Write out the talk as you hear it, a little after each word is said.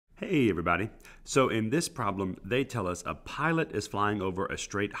Hey everybody. So in this problem, they tell us a pilot is flying over a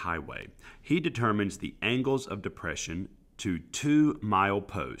straight highway. He determines the angles of depression to 2-mile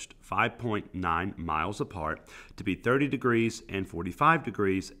posts, 5.9 miles apart, to be 30 degrees and 45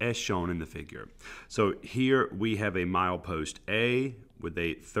 degrees as shown in the figure. So here we have a milepost A with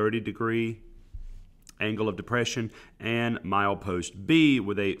a 30-degree angle of depression and milepost B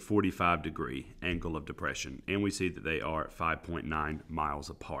with a 45-degree angle of depression. And we see that they are 5.9 miles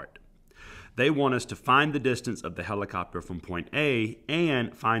apart. They want us to find the distance of the helicopter from point A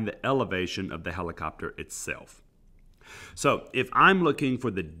and find the elevation of the helicopter itself. So if I'm looking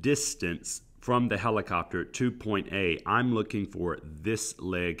for the distance from the helicopter to point A, I'm looking for this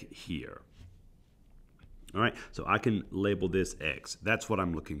leg here. All right, so I can label this X. That's what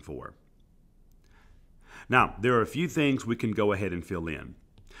I'm looking for. Now, there are a few things we can go ahead and fill in.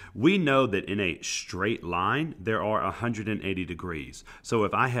 We know that in a straight line, there are 180 degrees. So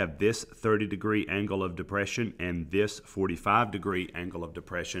if I have this 30-degree angle of depression and this 45-degree angle of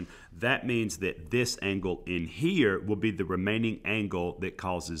depression, that means that this angle in here will be the remaining angle that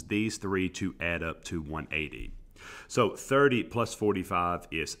causes these three to add up to 180. So 30 plus 45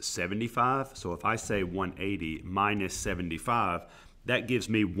 is 75. So if I say 180 minus 75, that gives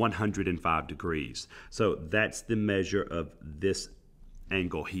me 105 degrees. So that's the measure of this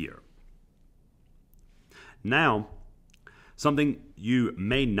angle here. Now, something you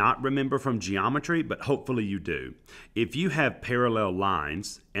may not remember from geometry, but hopefully you do. If you have parallel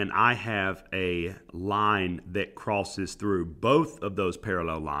lines and I have a line that crosses through both of those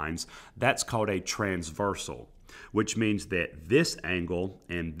parallel lines, that's called a transversal, which means that this angle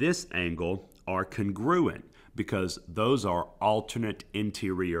and this angle are congruent, because those are alternate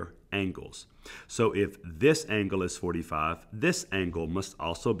interior angles. So if this angle is 45, this angle must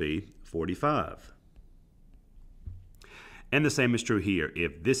also be 45. And the same is true here.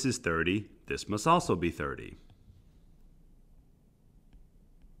 If this is 30, this must also be 30.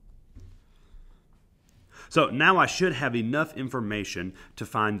 So now I should have enough information to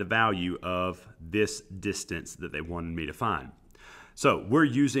find the value of this distance that they wanted me to find. So we're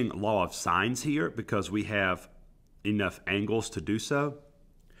using law of sines here because we have enough angles to do so.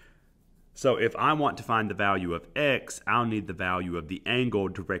 So if I want to find the value of X, I'll need the value of the angle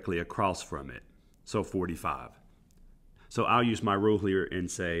directly across from it, so 45. So I'll use my rule here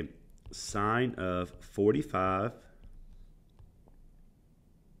and say sine of 45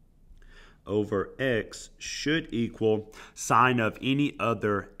 over X should equal sine of any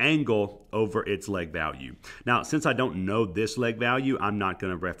other angle over its leg value. Now, since I don't know this leg value, I'm not going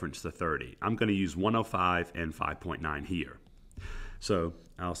to reference the 30. I'm going to use 105 and 5.9 here. So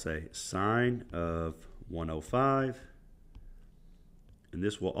I'll say sine of 105, and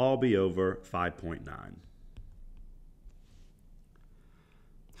this will all be over 5.9.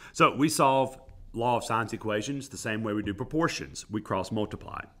 So we solve law of sines equations the same way we do proportions. We cross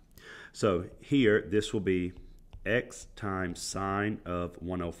multiply. So here, this will be X times sine of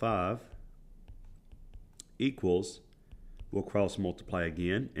 105 equals, we'll cross multiply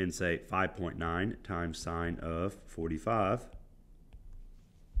again and say 5.9 times sine of 45.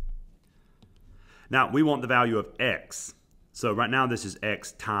 Now, we want the value of X. So right now, this is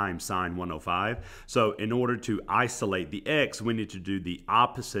X times sine 105. So in order to isolate the X, we need to do the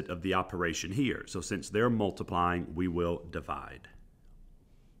opposite of the operation here. So since they're multiplying, we will divide.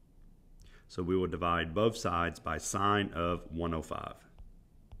 So we will divide both sides by sine of 105.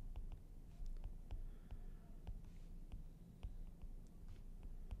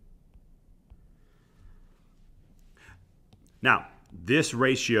 Now, this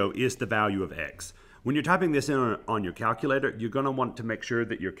ratio is the value of X. When you're typing this in on your calculator, you're going to want to make sure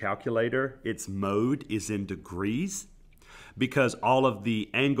that your calculator, its mode is in degrees, because all of the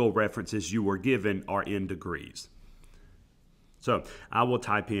angle references you were given are in degrees. So I will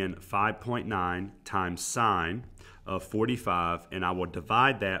type in 5.9 times sine of 45, and I will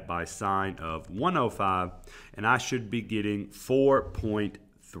divide that by sine of 105, and I should be getting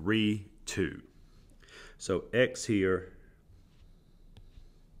 4.32. So X here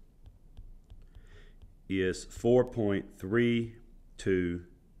is 4.32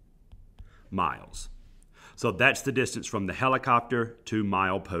 miles. So that's the distance from the helicopter to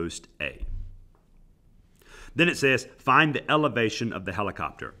milepost A. Then it says, find the elevation of the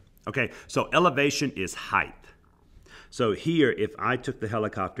helicopter. Okay, so elevation is height. So here, if I took the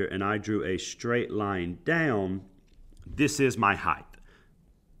helicopter and I drew a straight line down, this is my height.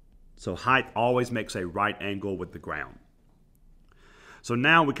 So height always makes a right angle with the ground. So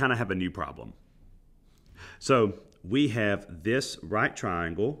now we kind of have a new problem. So we have this right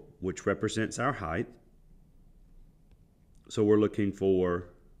triangle, which represents our height. So we're looking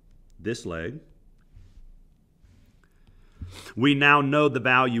for this leg. We now know the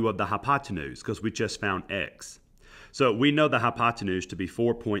value of the hypotenuse because we just found x. So we know the hypotenuse to be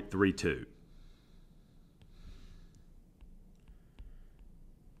 4.32.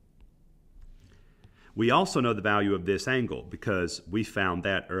 We also know the value of this angle because we found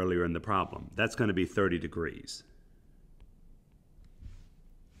that earlier in the problem. That's going to be 30 degrees.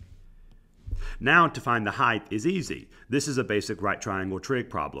 Now to find the height is easy. This is a basic right triangle trig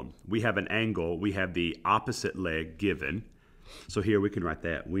problem. We have an angle, we have the opposite leg given. So here we can write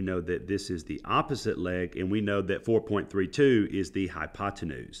that. We know that this is the opposite leg, and we know that 4.32 is the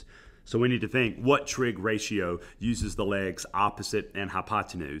hypotenuse. So we need to think what trig ratio uses the legs opposite and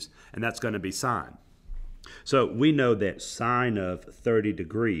hypotenuse, and that's going to be sine. So we know that sine of 30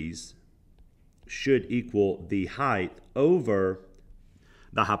 degrees should equal the height over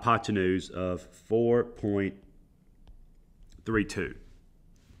the hypotenuse of 4.32.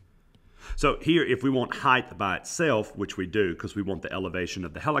 So here, if we want height by itself, which we do because we want the elevation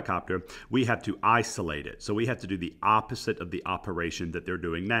of the helicopter, we have to isolate it. So we have to do the opposite of the operation that they're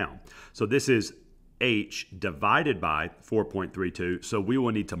doing now. So this is h divided by 4.32, so we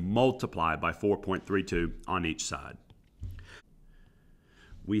will need to multiply by 4.32 on each side.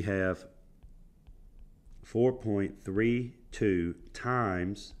 We have 4.32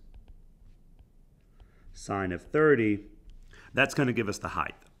 times sine of 30. That's going to give us the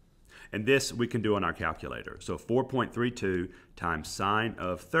height. And this we can do on our calculator. So 4.32 times sine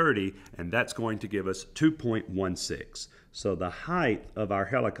of 30, and that's going to give us 2.16. So the height of our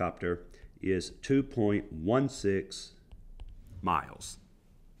helicopter is 2.16 miles.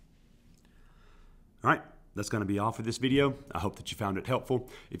 All right, that's going to be all for this video. I hope that you found it helpful.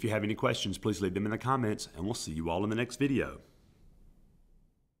 If you have any questions, please leave them in the comments, and we'll see you all in the next video.